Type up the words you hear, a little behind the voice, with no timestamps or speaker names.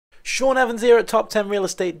Sean Evans here at Top 10 Real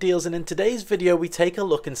Estate Deals, and in today's video we take a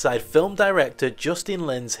look inside film director Justin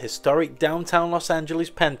Lin's historic downtown Los Angeles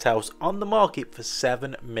penthouse on the market for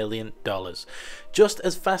 $7 million. Just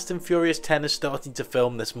as Fast and Furious 10 is starting to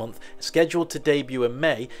film this month, scheduled to debut in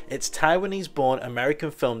May, its Taiwanese-born American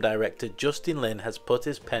film director Justin Lin has put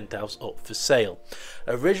his penthouse up for sale.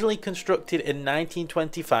 Originally constructed in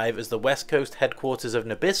 1925 as the West Coast headquarters of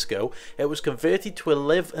Nabisco, it was converted to a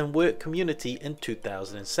live and work community in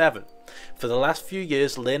 2007. For the last few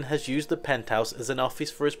years, Lin has used the penthouse as an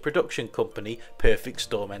office for his production company, Perfect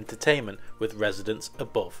Storm Entertainment, with residents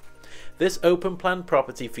above. This open-plan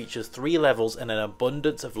property features 3 levels and an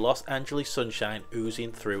abundance of Los Angeles sunshine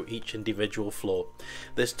oozing through each individual floor.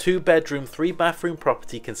 This 2-bedroom, 3-bathroom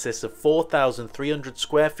property consists of 4,300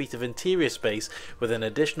 square feet of interior space with an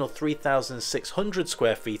additional 3,600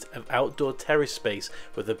 square feet of outdoor terrace space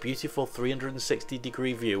with a beautiful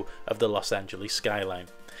 360-degree view of the Los Angeles skyline.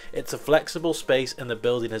 It's a flexible space and the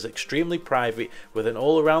building is extremely private with an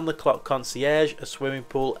all-around-the-clock concierge, a swimming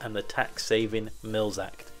pool and the tax-saving Mills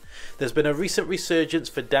Act. There's been a recent resurgence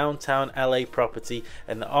for downtown LA property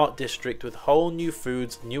and the art district with whole new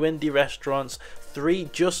foods, new indie restaurants, 3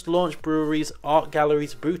 just launched breweries, art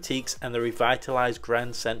galleries, boutiques and the revitalized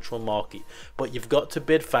Grand Central Market. But you've got to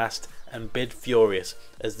bid fast and bid furious,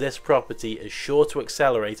 as this property is sure to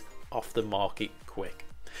accelerate off the market quick.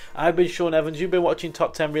 I've been Sean Evans, you've been watching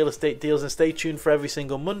Top 10 Real Estate Deals, and stay tuned for every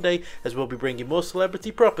single Monday as we'll be bringing more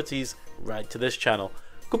celebrity properties right to this channel.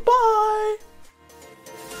 Goodbye!